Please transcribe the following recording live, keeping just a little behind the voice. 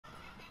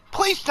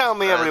Please tell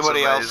me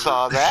everybody else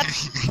saw that.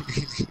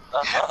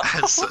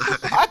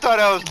 I thought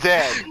I was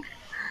dead.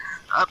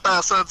 I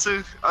thought so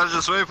too. I was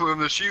just waiting for him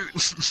to shoot.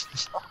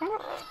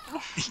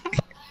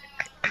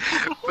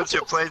 Put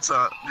your plates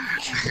on.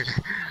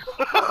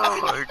 Oh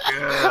my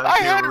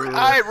god.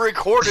 I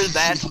recorded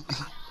that.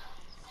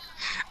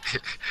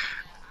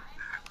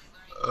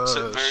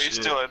 Sit very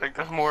still. I think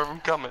there's more of them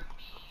coming.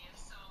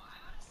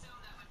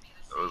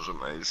 That was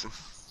amazing.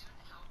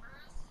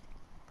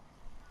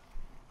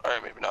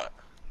 Alright, maybe not.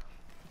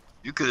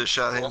 You could have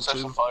shot him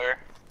too. Fire.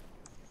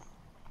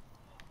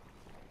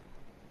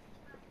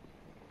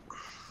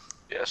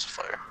 Yes,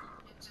 fire.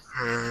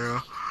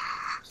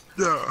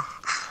 Yeah.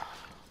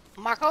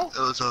 Marco? That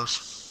was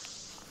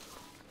awesome.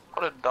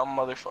 What a dumb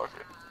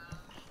motherfucker.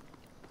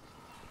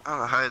 I don't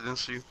know how I didn't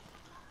see you.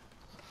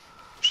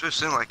 Should have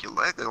seen like your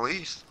leg at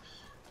least.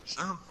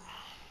 Some.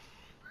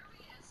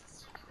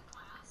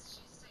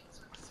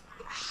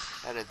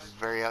 That is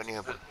very out in the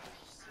open.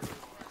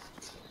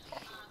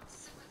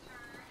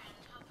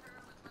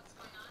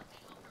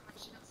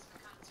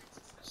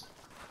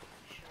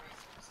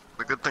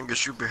 The good thing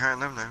is you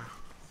behind them now.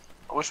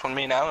 I wish when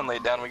me and Alan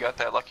laid down we got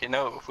that lucky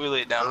note. If we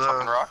laid down, a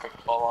fucking rocket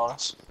would fall on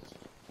us.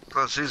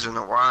 Plus he's in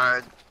a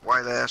white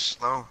ass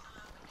snow.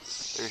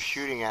 They're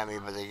shooting at me,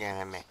 but they can't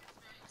hit me.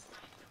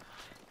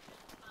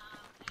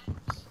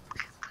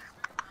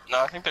 No,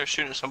 I think they're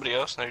shooting at somebody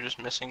else and they're just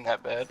missing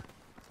that bad.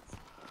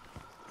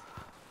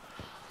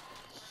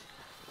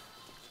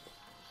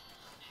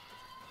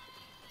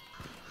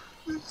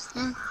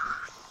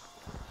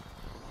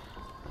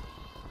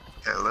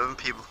 Yeah, 11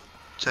 people.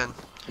 10.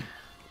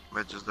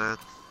 Midge is dead.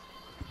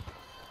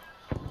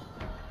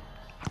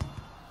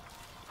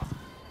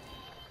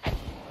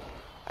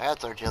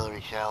 That's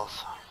artillery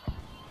shells.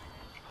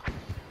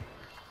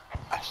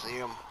 I see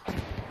them.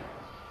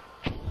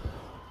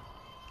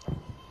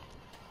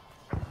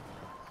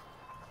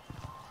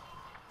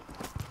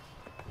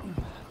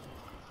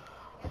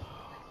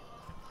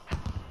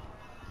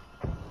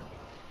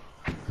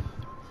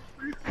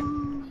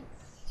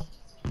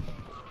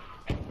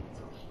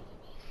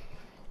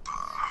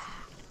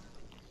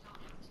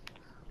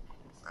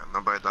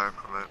 Nobody died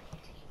from it.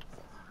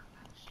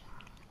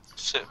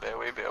 Sit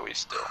very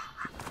still.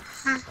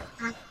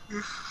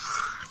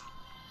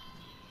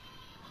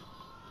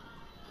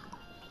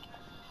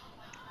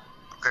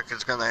 Look like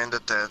it's gonna end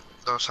at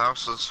those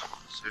houses,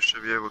 so you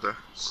should be able to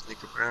sneak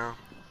around.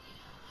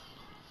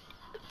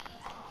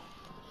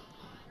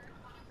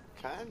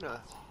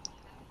 Kinda.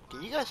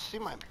 Can you guys see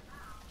my...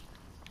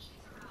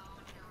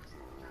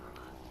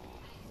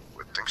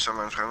 Would think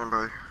someone's running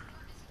by.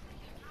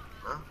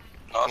 Huh?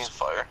 No, it's a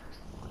fire.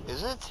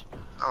 Is it?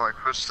 Not like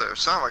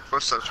footsteps. Sound like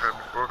footsteps right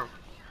before him.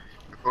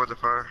 Before the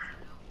fire.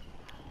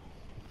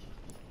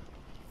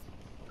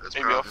 That's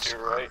Maybe off to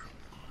your right.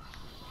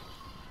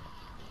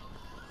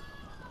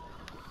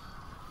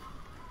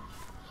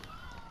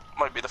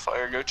 Might be the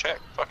fire. Go check.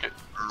 Fuck it.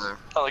 No.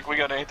 Not like we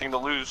got anything to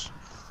lose.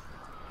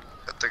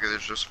 I think it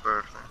is just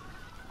fire.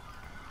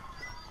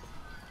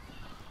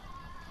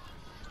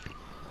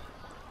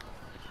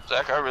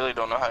 Zach, I really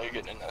don't know how you're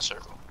getting in that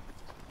circle.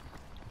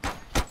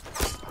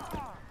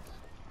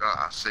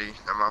 I see.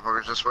 That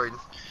motherfucker's just waiting.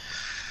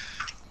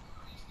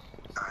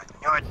 I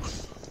knew it.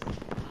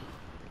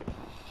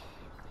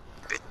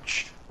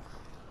 Bitch.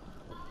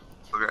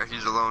 Okay,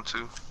 he's alone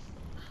too.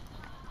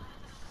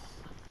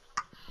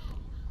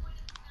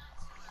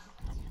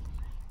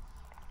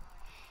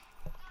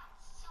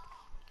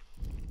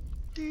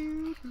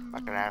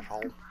 Like an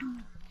asshole.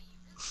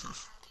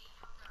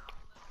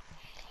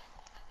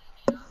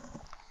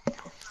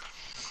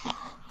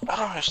 I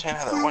don't understand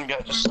how that one guy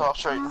just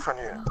stops right in front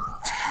of you.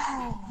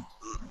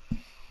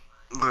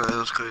 But that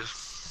was crazy.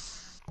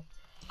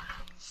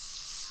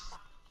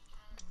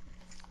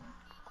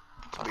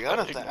 To be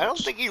honest, I don't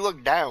think he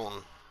looked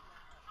down.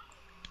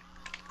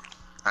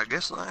 I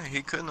guess not.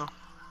 He couldn't have.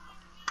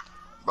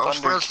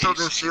 Most friends still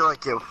didn't see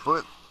like your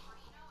foot.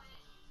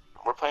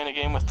 We're playing a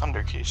game with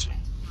Thunder Casey.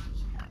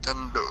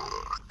 Thunder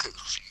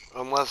Casey.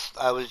 Unless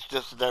I was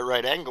just at that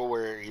right angle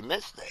where he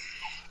missed it.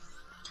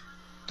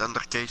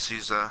 Thunder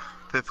Casey's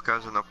fifth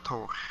cousin of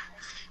Thor.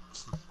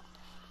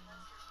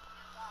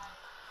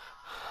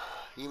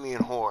 You mean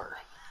whore?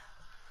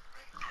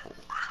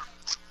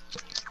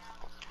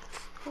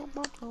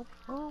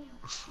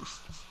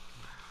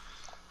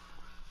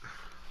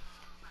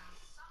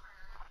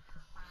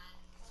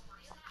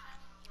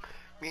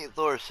 Meet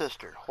Thor's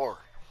sister, whore.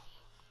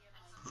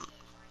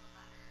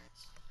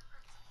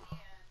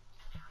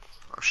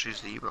 Oh,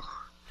 she's evil.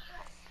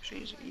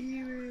 She's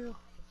evil.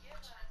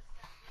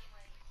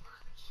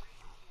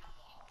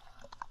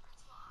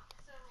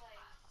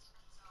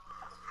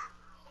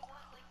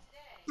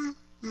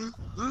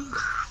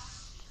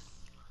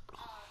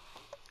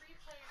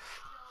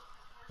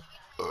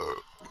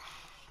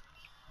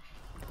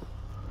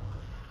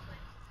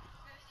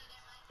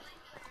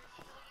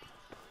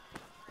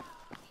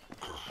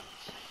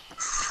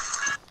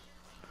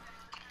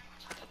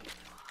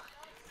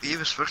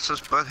 Beavis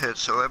vs. Butthead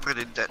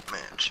Celebrity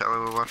Deathmatch. Shall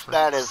we watch that?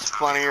 That is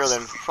funnier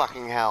than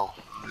fucking hell.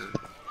 Yeah.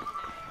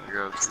 You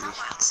gotta do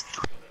this.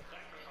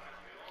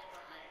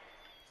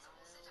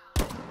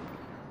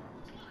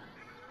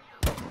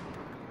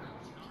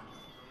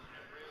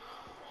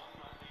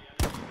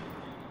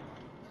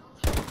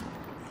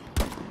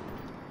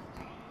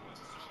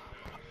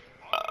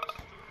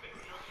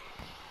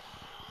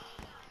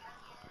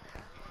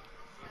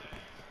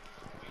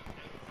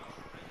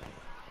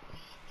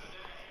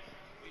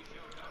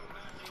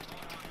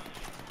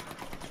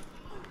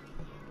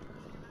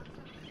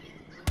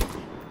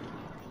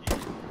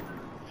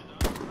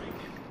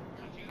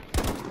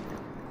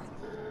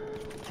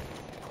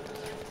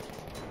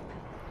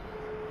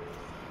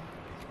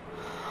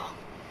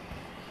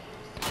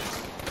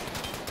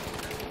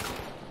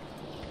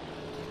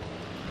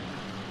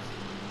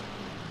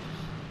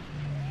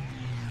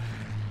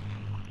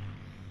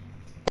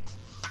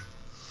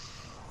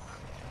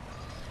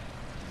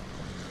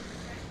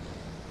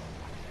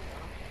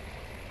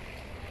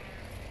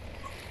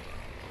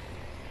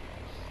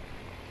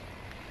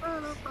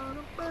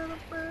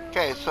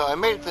 Okay, so I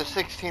made it to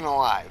 16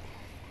 alive.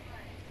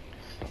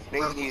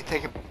 Nathan, you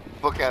take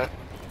a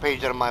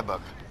page out of my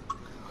book.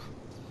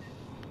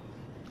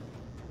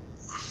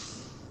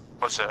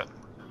 What's that?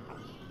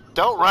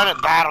 Don't run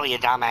at battle, you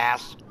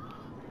dumbass.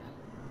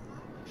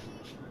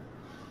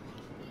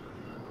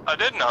 I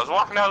didn't. I was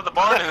walking out of the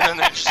barn and then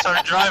they just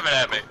started driving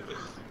at me.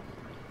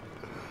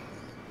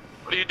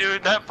 What do you do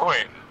at that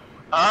point?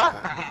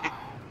 Huh?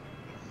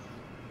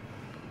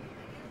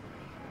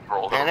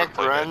 Roll over, Panic,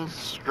 play run, dead.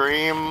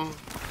 scream.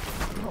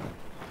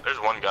 There's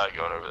one guy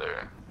going over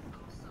there.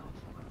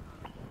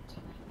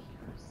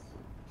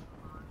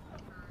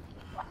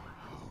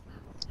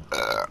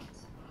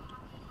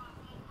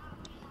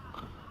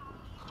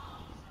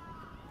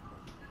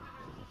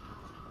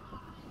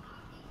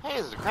 Hey,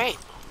 this is great.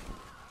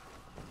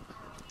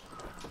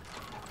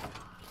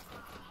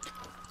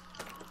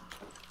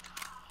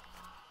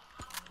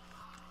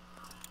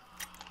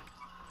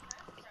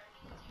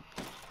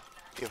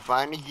 You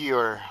find a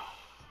gear.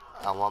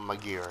 I want my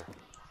gear.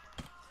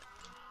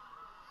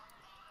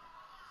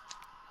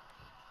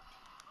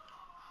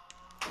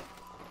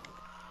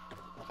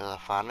 Because I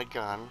found a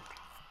gun.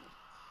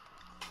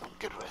 I'm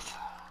good with.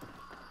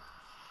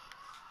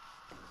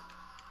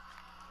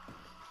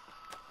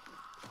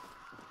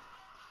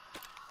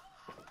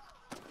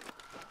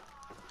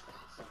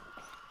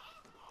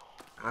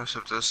 Let's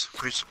if this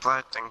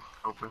resupply thing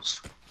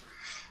opens.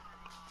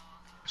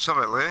 Is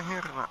somebody laying here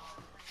or not?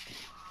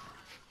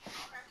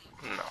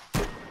 No.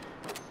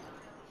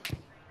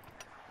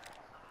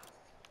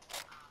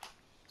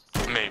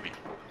 Maybe.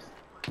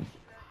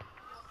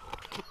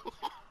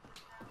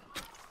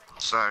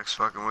 Zach's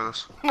fucking with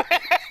us. You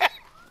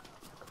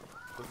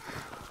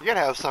gotta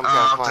have some kind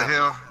of Off the fun.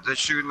 hill. They're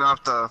shooting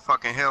off the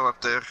fucking hill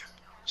up there.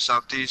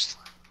 Southeast.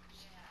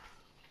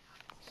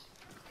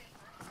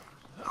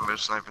 They're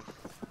sniping.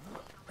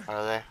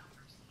 Are they?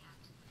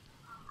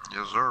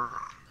 Yes, sir.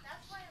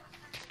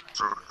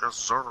 Sir, yes,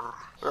 sir.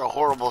 They're a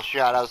horrible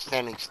shot. I was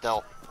standing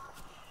still.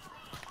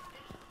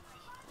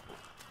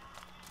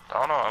 I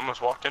don't know. I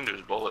almost walked into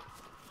his bullet.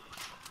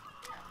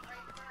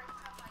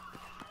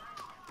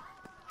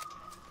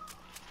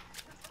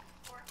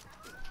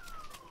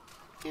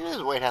 There's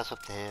a White House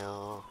up the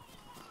hill.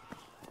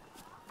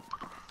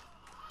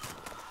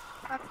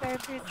 Up there,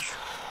 bitch.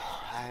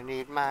 I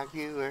need my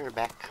gear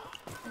back.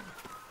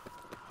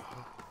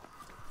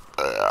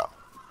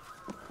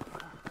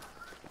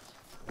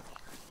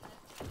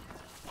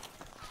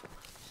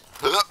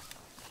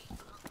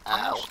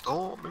 Ow.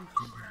 Storming.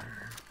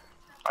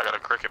 I got a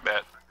cricket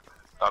bat.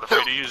 Not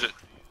afraid to use it.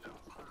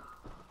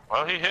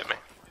 Well, he hit me.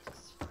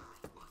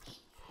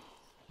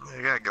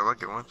 You gotta get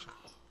lucky once.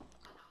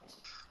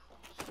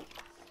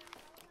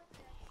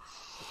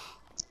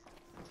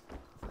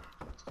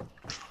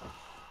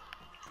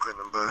 Put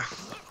them by.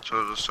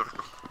 So the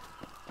circle.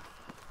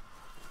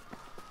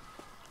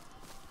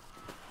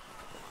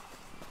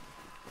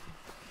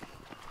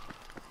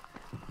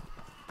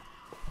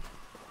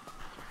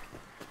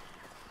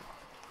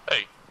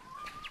 Hey,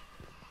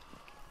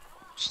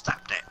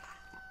 Stop that.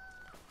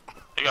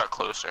 he got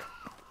closer.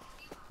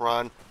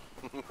 Run.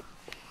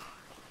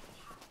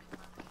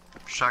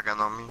 Shotgun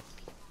on me.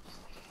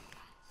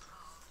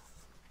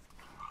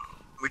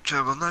 Which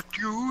I will not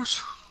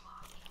use.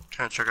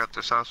 Trying to check out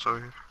this house over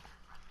here.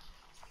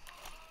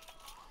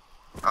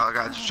 Oh, the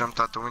guy just jumped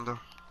out the window.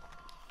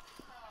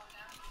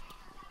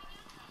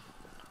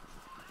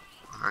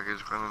 Looks like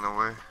he's running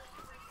away.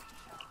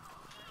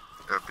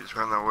 Yep, he's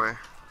running away.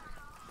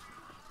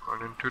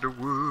 Going into the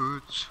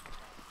woods.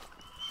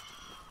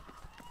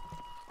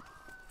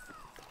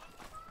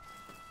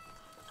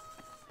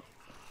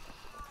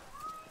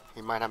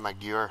 He might have my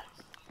gear.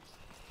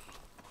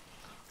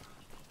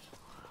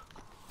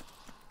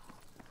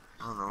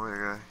 I don't know where the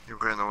guy. He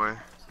ran away.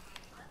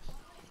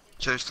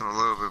 Chased him a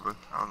little bit, but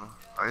I don't know.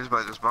 Oh, he's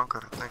by this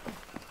bunker, I think.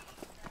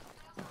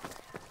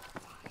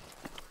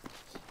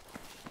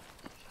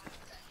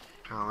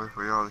 Trying to wait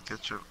for y'all to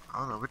catch up. I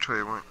don't know which way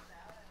he went.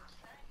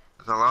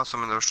 I lost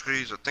him in those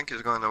trees. I think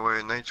he's going the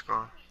way Nate's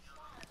going.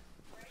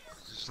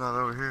 He's not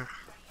over here.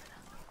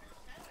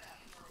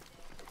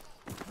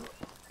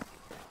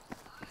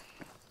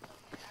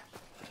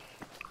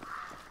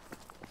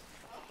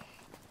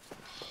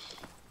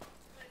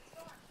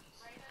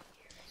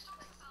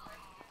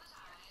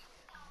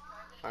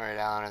 Alright,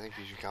 Alan, I think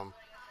you should come.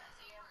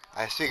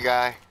 I see a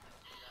guy.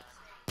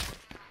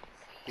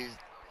 He's...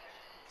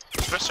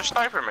 Mr.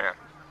 Sniper Man.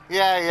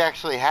 Yeah, he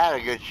actually had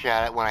a good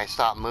shot at when I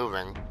stopped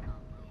moving.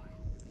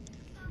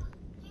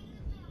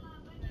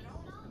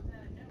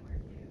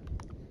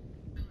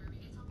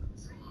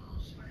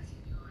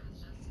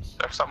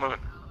 Jack, stop moving.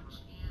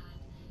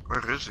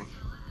 Where is he?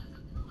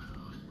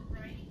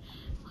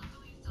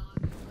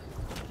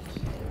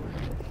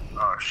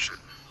 Oh shit.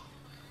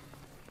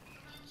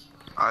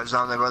 I was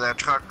down there by that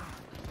truck.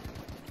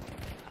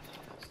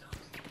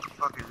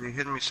 Fuck is he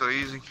hitting me so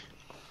easy?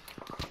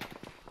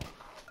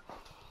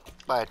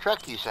 By a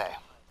truck, you say?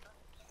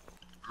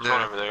 There's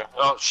one over there.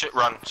 Oh shit,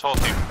 run. It's whole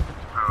team.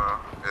 Yeah,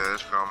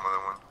 there's probably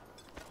another one.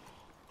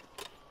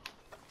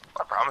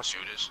 I promise you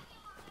it is.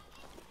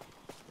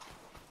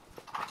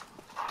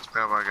 It's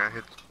bad why I got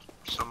hit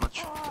so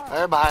much.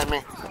 They're behind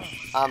me.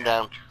 I'm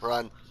down.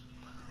 Run.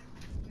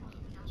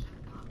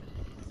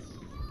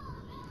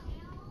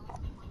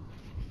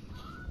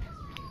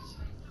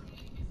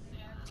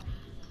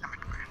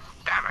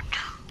 Damn it.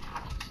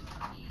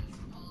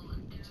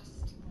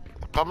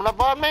 Coming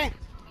up on me?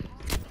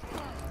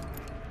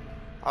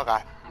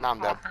 Okay, now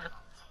I'm dead.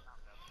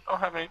 Don't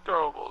have any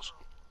throwables.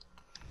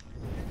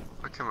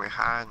 Where can we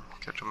hide?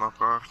 Catch him off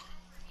guard.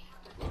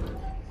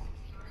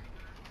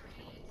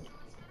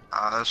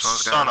 This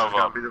one's Son of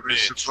gonna a be the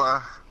bitch.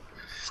 resupply.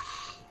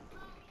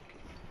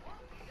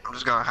 I'm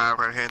just gonna hide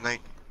right here,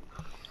 Nate.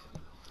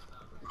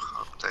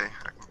 Hope I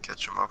can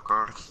catch him off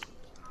guard.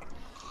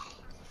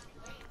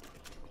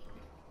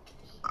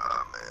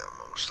 Oh man,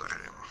 I'm almost at him.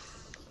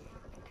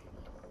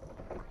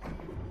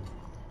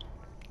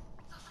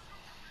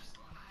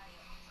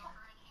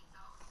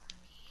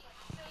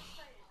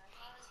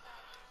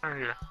 Right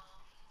here.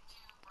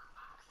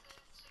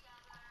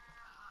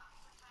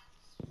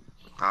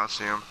 I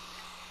see him.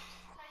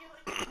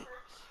 They're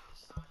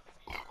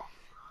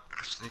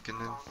sneaking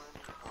in.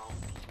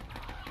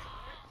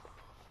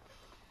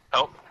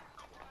 Help.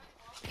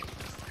 He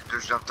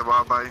just jumped the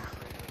wall by you.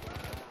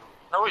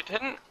 No, he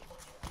didn't.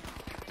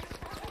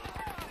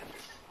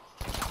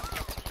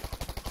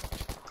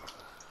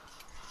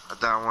 I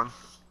down one.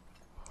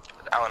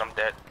 Alan, I'm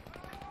dead.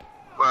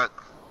 What?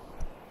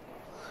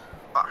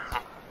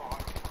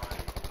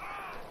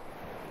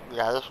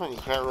 Yeah, this one you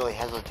can't really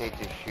hesitate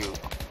to shoot.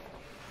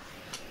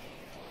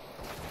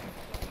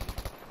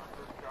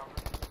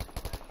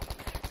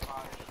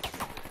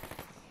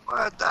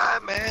 What? Die,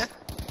 man.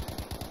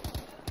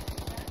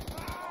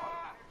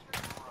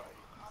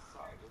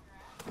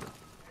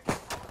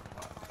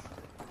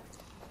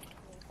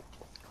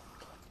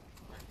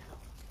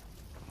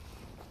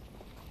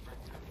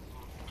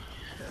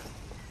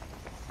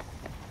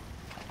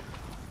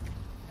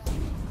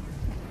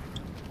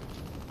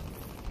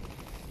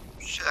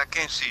 Shit, I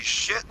can't see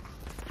shit.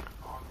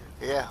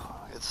 Yeah,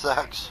 it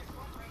sucks.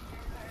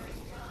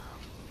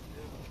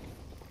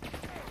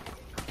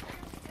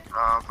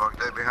 Oh, fuck,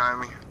 they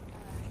behind me.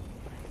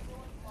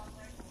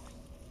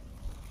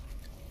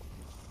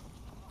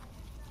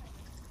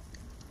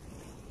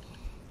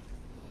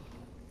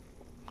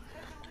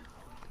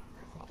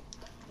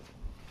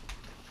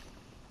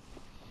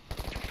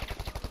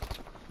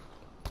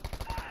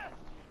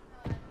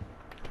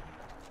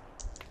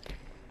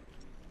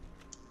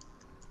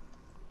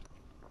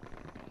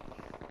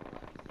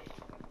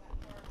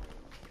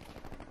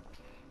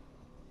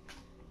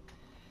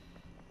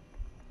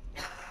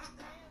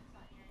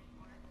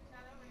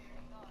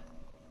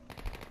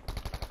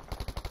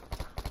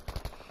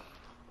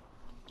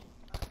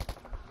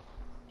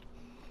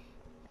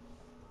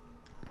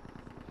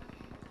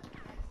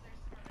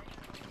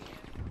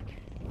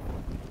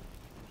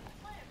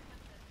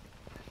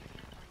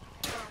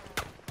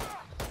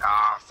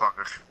 Ah,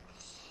 fucker.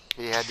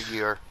 He had the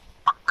gear.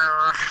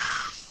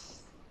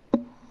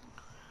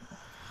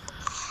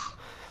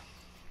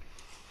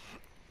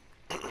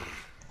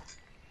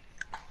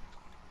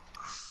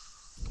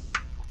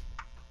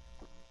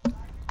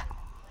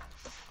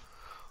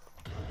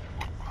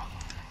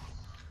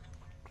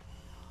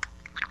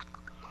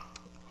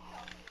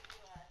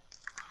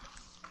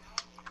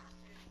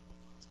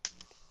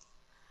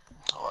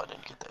 Oh, I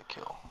didn't get that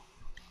kill.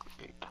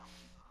 Great.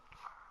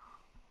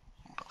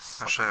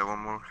 I should have one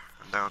more.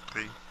 I'm down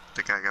 3.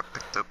 The guy got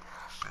picked up.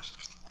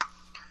 Bastard.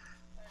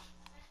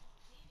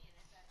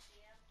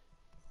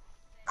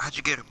 How'd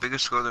you get a bigger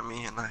score than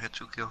me and I had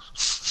 2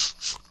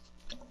 kills?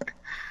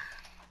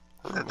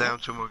 I down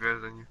 2 more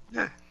guys than you.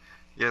 Yeah.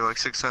 Yeah, like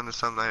 600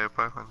 something, I had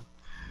 500.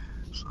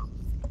 So.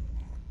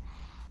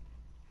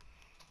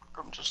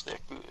 I'm just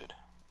that good.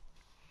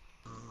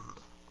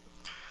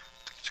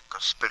 It's a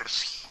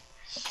conspiracy.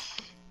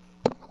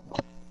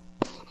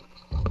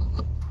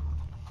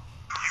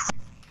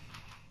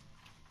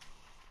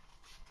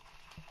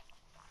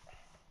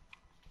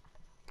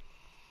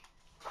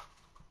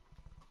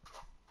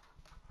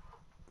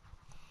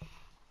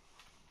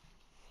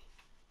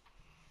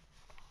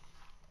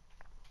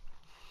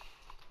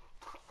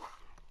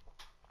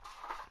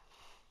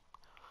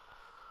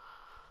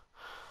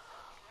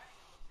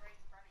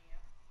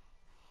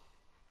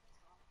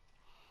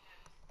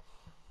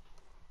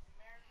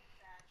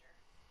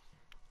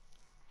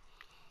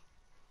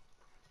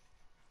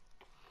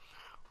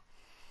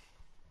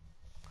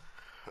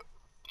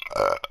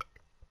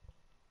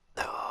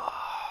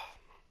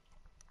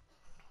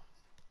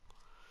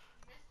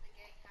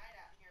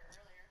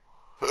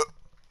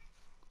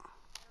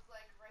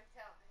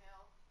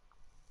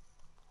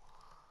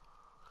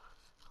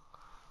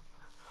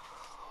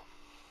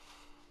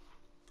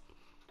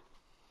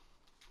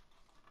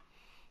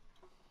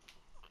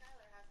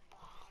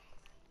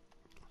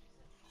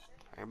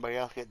 Everybody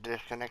else get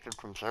disconnected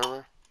from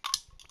server?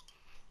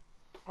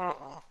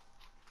 Uh-uh.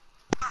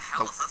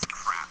 Hell is this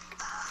crap?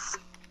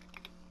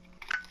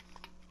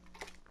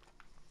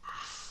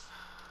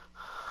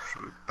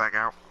 Should we back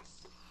out?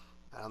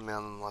 I'm the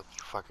unlucky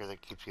fucker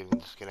that keeps getting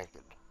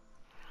disconnected.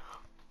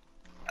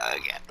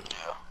 Again.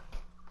 Yeah.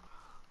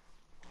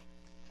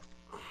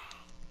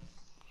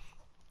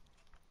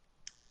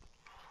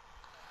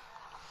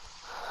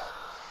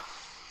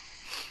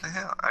 The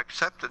hell? I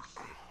accepted.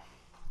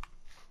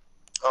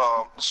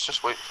 Let's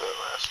just wait for that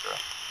last guy.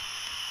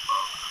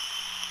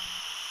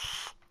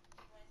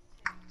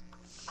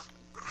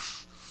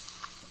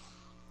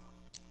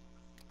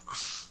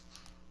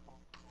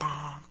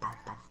 Bum, bum,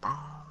 bum, bum.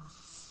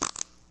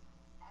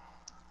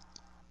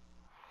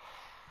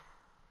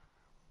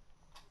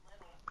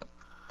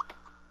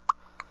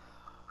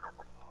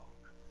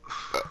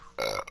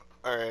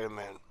 Alright, I'm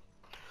in.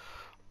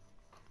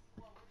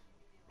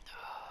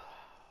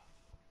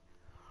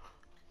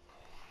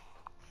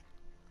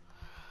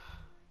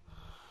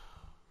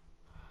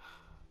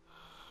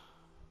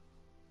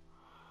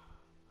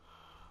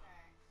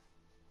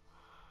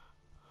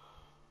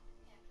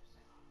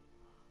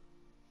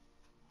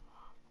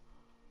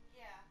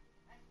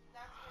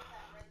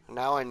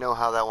 Now I know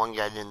how that one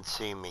guy didn't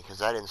see me,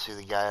 because I didn't see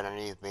the guy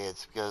underneath me.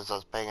 It's because I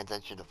was paying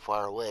attention to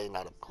far away,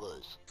 not up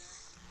close.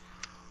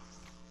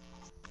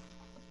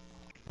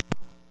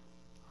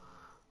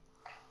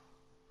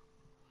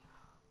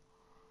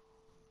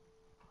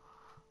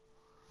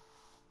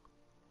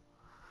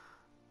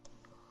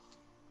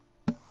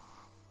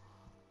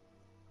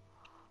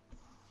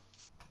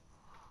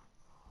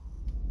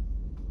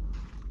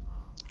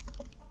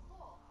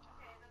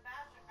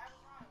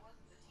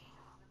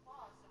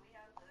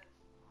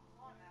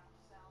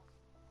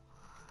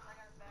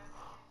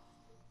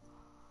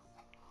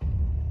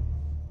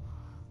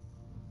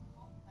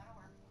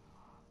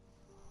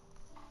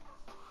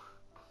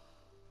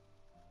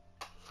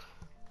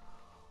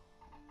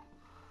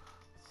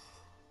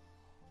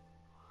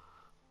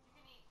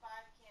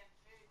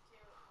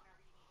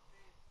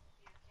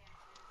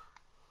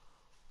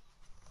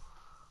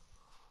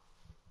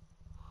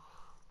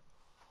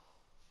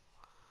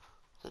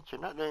 Since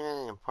you're not doing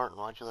anything important,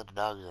 why don't you let the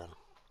dogs in? I am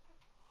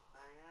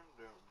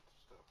doing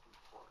stuff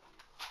important.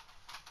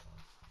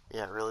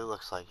 Yeah, it really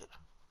looks like it.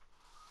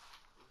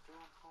 I'm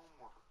doing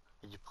homework.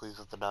 Could you please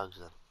let the dogs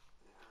in?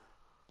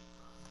 Yeah.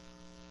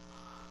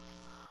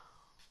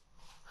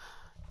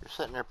 You're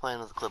sitting there playing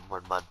with the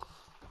clipboard, bud.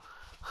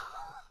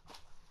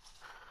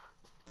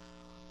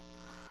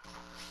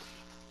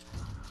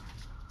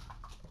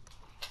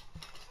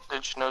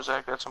 Did you know,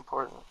 Zach, that's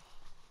important?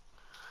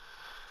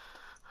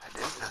 I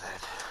didn't know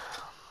that.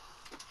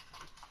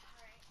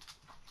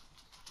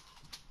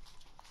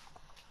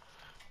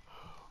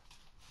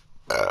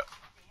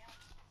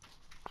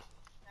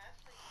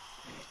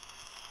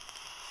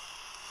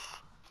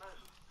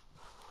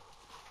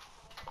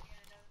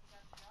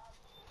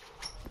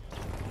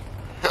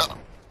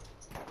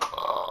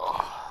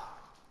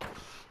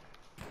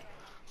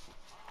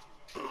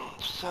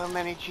 So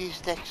many cheese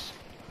sticks.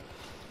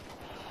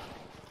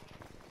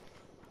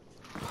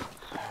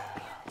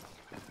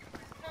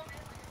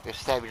 They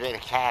stab you in a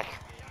cack.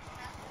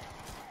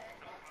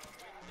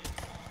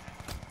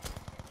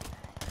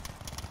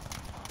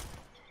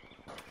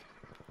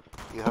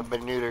 You have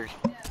been neutered.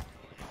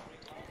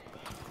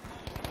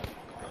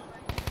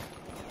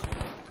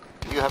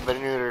 You have been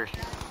neutered.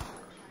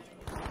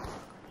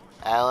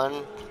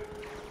 Alan.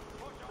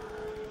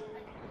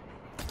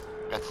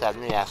 Got stabbed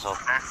in the asshole.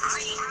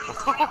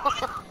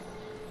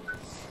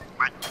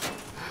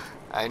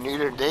 I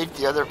neutered Date,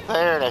 the other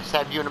player, and I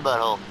stabbed you in the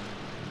butthole.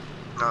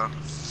 No.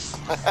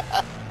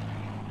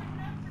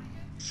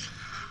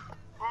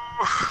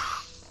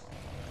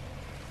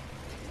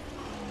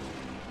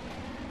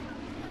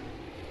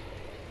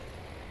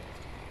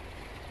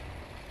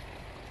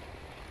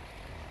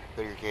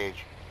 Go to your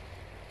cage.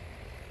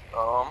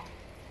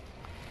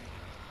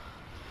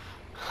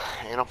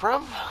 Anal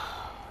probe?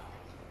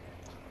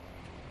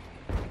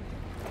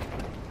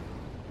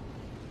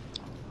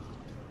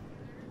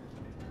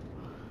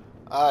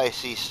 I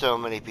see so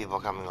many people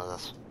coming with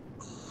us.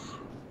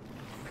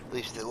 At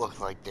least it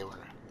looked like they were.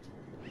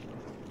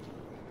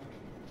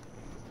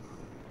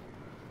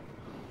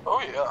 Oh,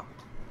 yeah.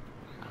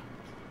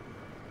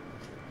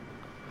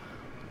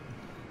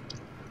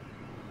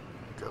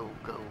 Go,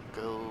 go,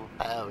 go,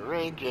 Power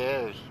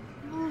Rangers!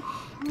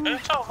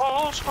 It's a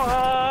whole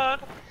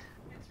squad.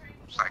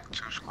 It's like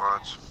 2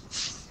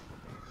 squads.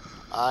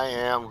 I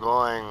am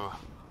going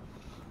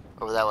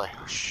over that way.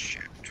 Oh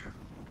shit.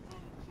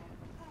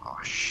 Oh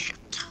shit.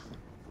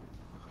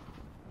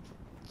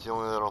 It's the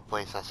only little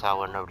place I saw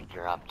where nobody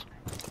dropped.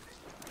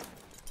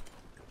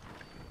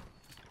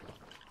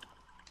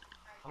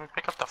 Let me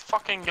pick up the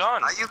fucking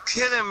gun. Are you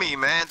kidding me,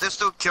 man? This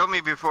dude killed me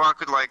before I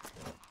could, like,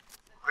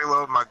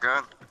 reload my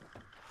gun.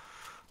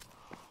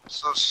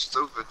 So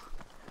stupid.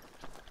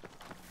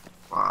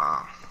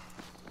 Wow.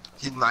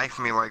 He knifed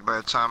me, like, by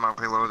the time I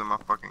reloaded my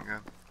fucking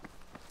gun.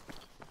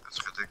 That's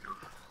ridiculous.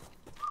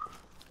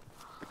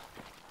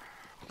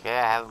 Okay,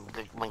 I haven't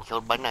been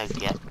killed by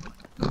knife yet.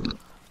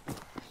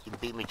 You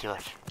beat me to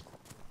it.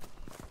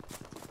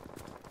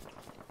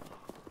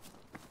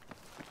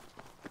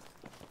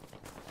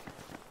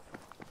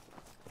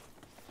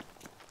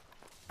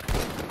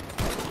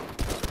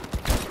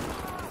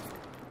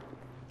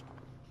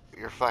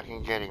 You're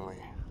fucking kidding me.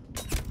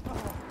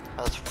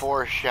 That's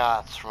 4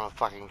 shots from a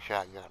fucking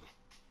shotgun.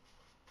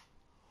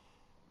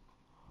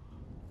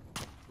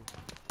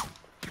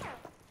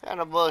 What kind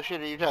of bullshit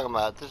are you talking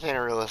about? This ain't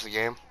a realistic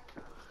game.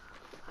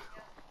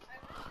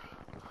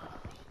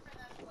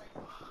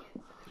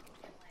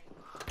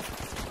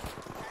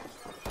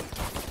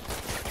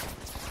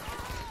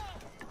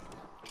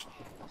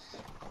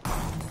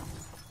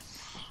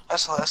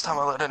 That's the last time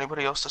I let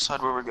anybody else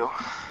decide where we go.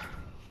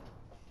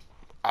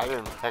 I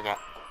didn't pick it.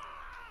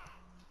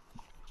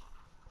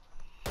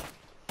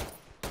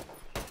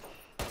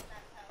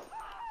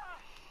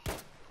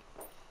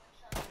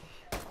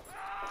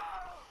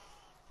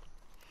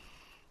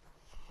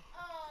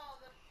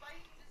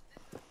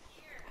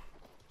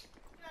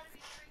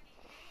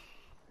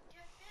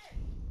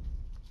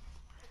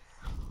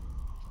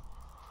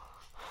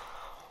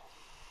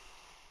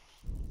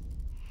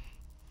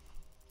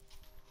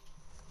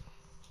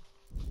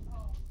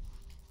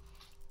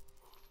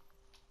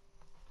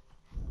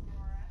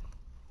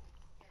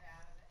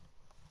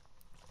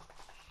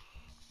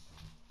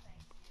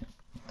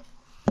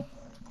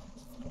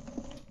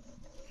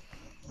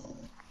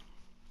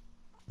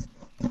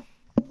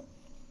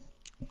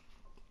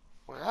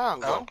 Where I I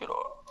don't get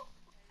off.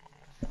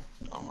 I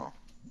don't know.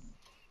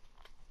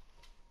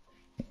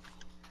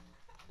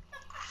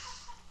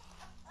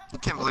 I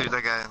can't believe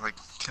that guy like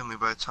killed me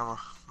by the time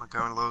my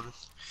gun loaded.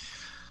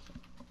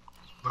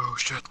 Oh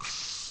shit.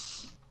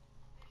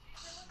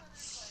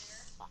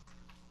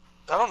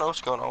 I don't know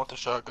what's going on with the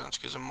shotguns,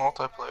 because in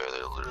multiplayer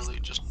they're literally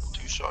just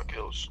 2-shot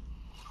kills.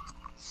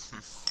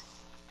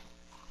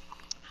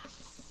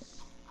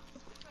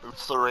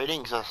 It's the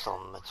rating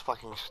system. It's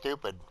fucking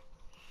stupid.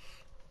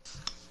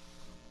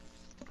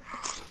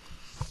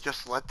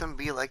 Just let them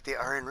be like they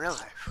are in real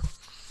life.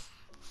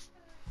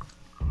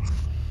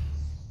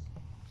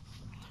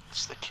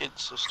 It's the kid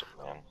system,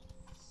 man.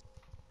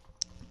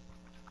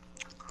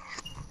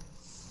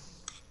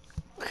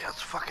 Yeah,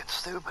 it's fucking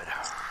stupid.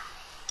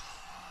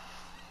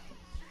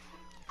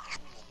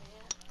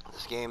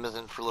 This game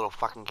isn't for little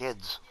fucking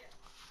kids.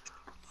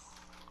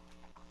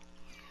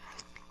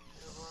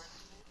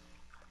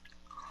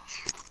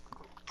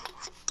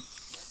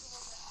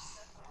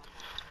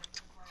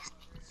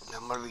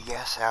 I'm gonna be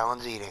guess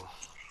Alan's eating.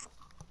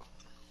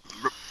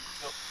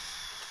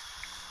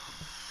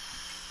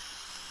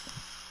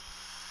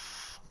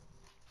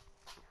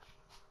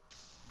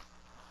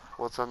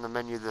 What's on the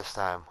menu this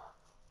time?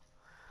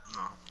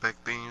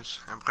 Baked beans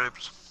and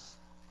ribs.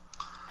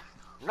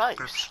 Nice.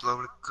 Ribs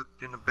slowly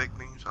cooked in the baked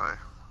beans. I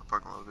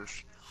fucking love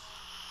this.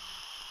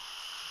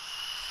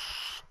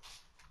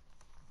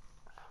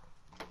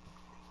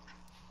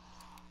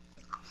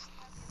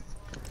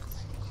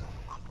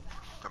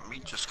 The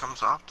meat just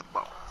comes off the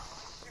bone.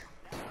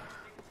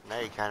 Now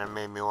you kind of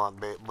made me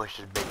want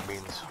Bush's baked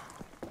beans.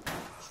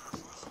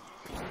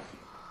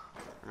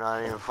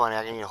 Not even funny.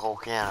 I can eat a whole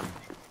can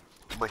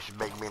of Bush's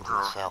baked beans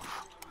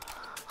myself.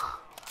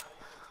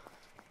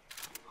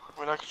 I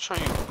mean, I can show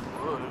you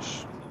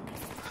Bush.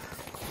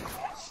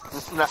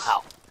 No.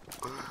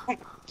 Well,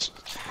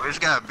 he's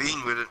got a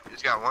bean with it.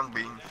 He's got one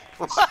bean.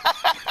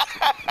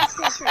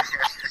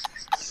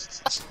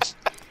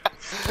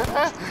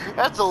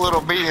 That's a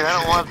little bean. I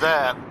don't want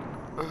that.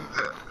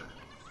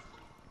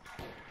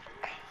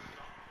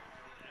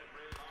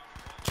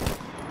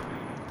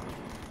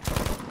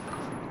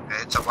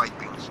 Yeah, it's a white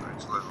bean, so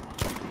it's little.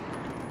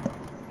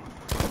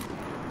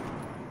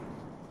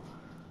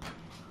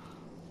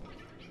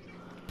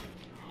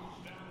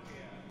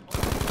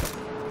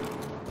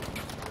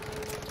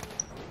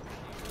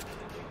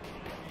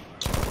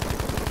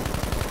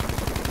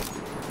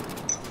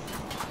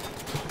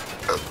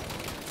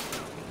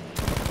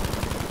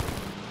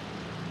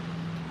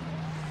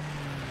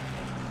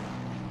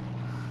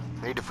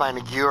 Need to find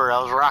a gear. I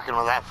was rocking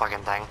with that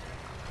fucking thing.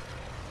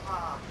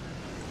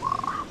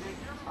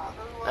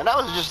 And that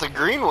was just a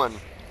green one.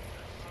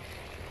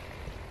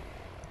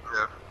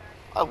 Yeah.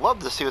 I'd love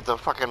to see what the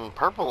fucking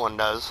purple one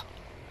does.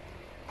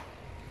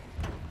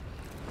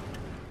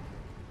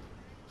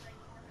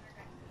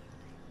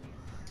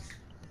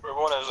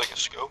 Everyone has like a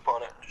scope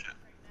on it and shit.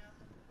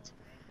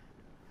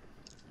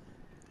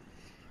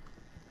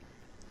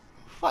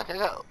 Fuck, I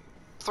got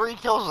 3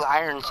 kills with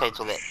iron sights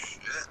with it.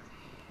 Shit.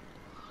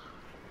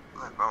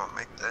 I'm gonna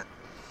make that.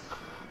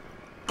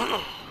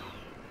 What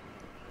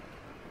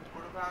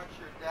about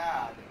your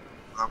dad?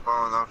 I'm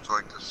falling off to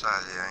like the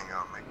side. Yeah, I ain't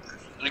gonna make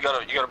this. You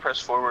gotta press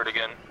forward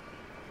again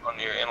on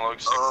your analog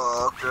stick.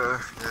 Oh,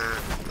 okay.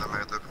 Yeah, I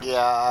made that.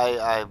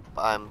 Yeah,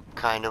 I'm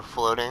kind of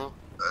floating.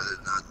 I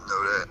did not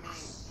know that.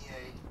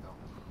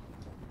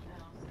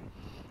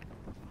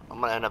 I'm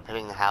gonna end up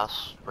hitting the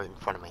house right in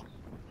front of me.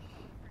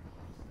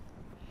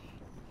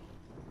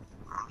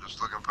 I'm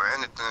just looking for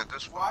anything at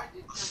this point. Why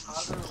did your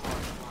mother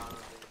like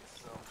Halloween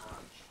so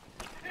much?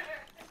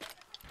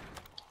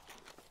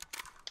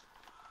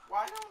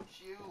 Why don't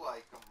you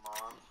like them,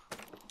 Mom?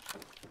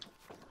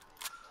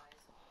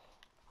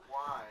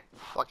 Why?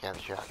 Fuck that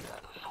shotgun.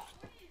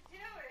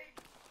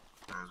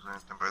 There's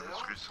anything by They the don't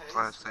street taste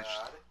supply station.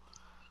 bad.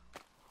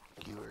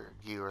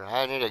 Gear.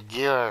 I need a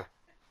gear.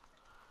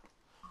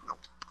 Nope.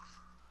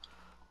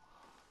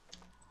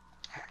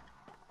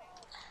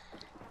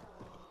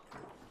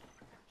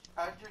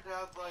 How'd your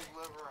dad like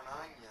liver and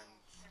onions?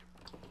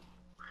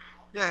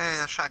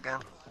 Yeah,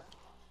 shotgun.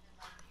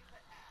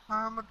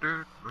 I'm a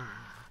dirt man.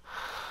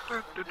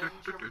 Didn't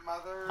your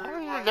mother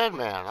I'm a like dead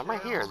when man. you I'm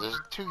right here. killed There's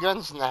her? 2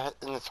 guns in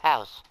this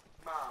house.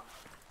 Mom.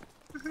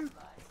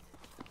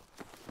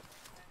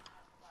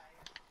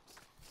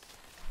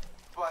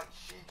 But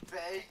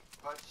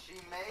she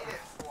made it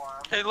for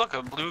him. Hey, look,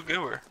 a blue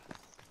gooer.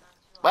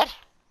 What?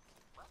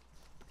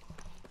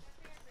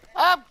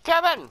 Up,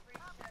 Kevin!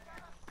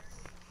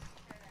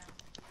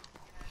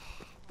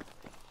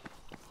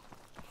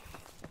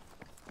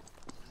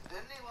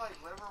 Didn't he like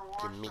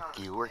liverwurst Give me on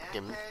his gear.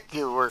 Give me pancakes?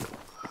 gear.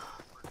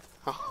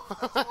 That's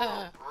a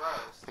little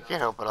gross. I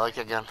can't help it. I like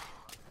that gun.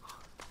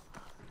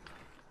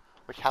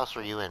 Which house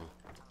were you in?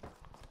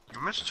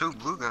 You missed 2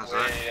 blue guns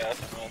Yeah, there. yeah,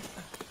 yeah.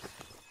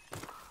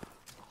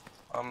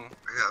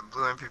 We got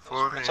blue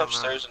MP40 It's and,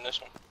 upstairs in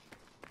this one.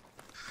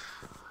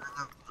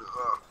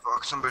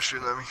 fuck, somebody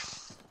shooting at me.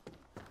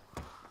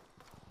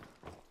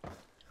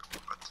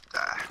 About to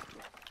die.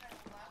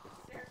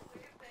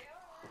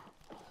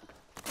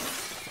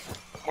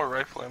 More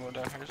rifle ammo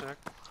down here, Zach.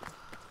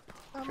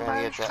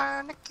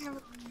 Trying to get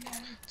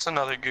that. It's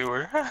another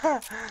gooer.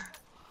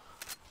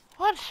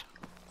 What?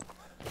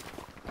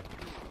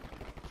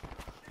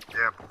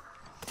 Yep.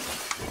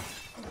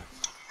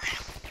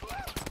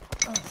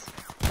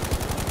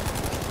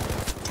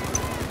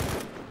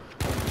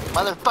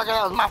 Motherfucker,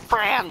 that was my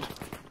friend!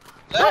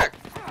 Zach!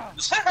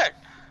 Zach!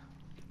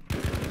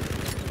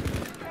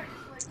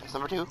 That's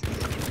number 2.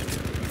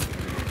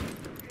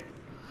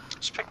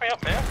 Just pick me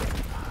up, man.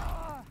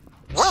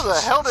 Where the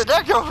hell did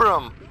that come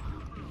from?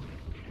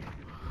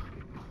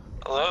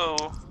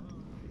 Hello?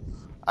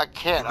 I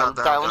can't. Not I'm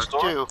that silenced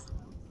door. too.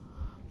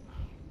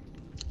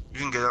 You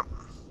can get up.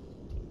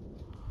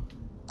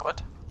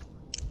 What?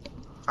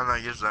 I'm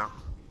not used down.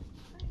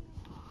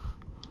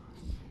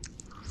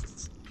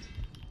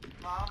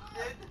 Mom,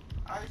 did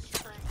ice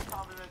cream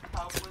come in a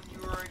tub when you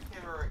were a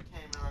kid, or it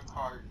came in a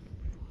carton?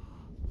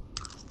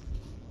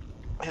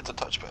 Hit the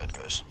touchpad,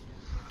 guys.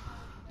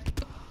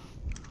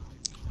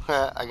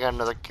 I got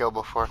another kill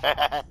before.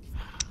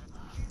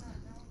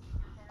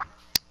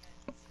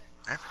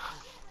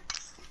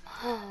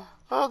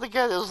 Oh, the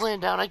guy that was laying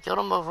down, I killed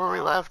him before we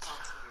left. Comes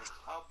in a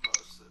tub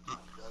most of the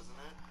time, doesn't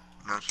it?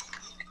 No.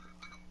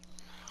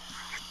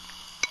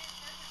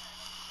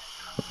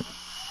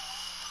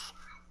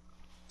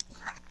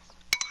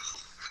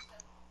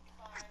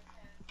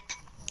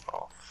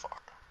 Oh,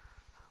 fuck.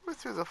 Who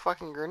threw the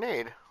fucking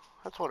grenade?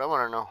 That's what I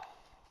want to know.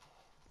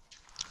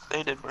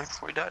 They did right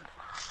before we died.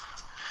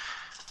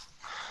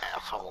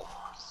 Asshole.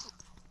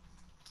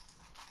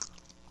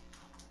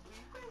 Will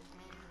you guys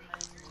maybe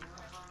make me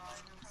liver and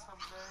onions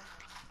someday?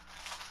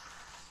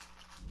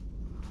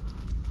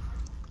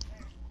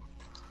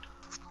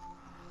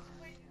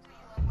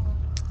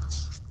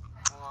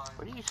 Why?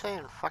 What are you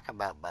saying fuck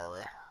about, by the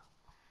way?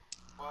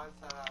 Why is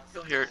that asking?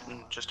 You'll hear it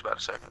in just about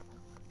a second.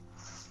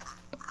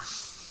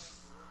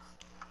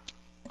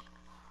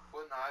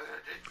 Well,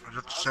 neither did your Is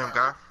it the same mother,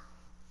 guy?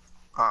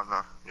 Oh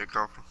no, your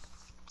girlfriend.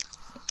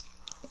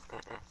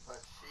 But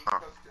she Oh,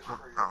 cooked it for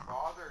your oh.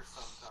 father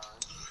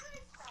sometimes.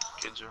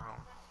 Kids are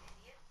home.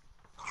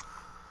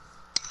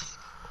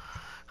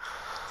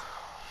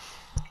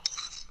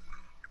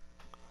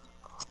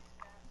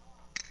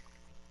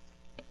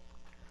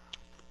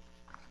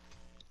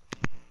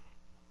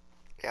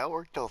 Yeah, I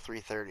worked till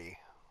 3:30.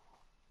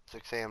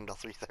 6 a.m. till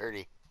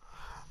 3:30.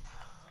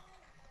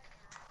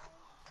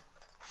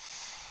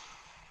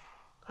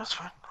 That's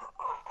fine.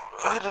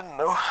 I didn't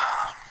know.